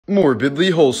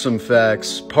Morbidly Wholesome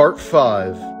Facts, Part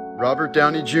 5. Robert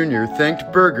Downey Jr. thanked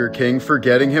Burger King for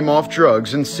getting him off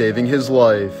drugs and saving his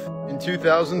life. In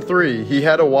 2003, he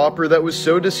had a Whopper that was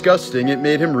so disgusting it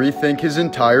made him rethink his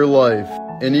entire life,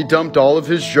 and he dumped all of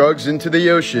his drugs into the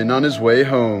ocean on his way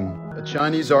home. A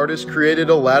Chinese artist created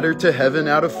a ladder to heaven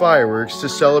out of fireworks to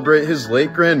celebrate his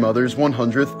late grandmother's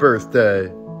 100th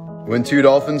birthday. When two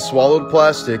dolphins swallowed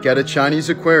plastic at a Chinese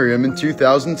aquarium in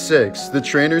 2006, the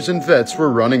trainers and vets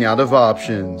were running out of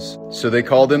options. So they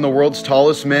called in the world's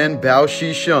tallest man, Bao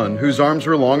Shishun, whose arms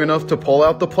were long enough to pull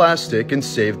out the plastic and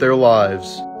save their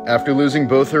lives. After losing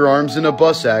both her arms in a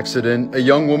bus accident, a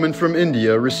young woman from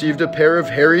India received a pair of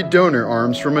hairy donor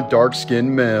arms from a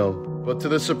dark-skinned male. But to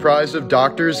the surprise of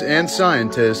doctors and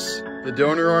scientists, the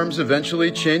donor arms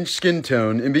eventually changed skin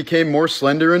tone and became more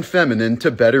slender and feminine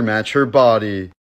to better match her body.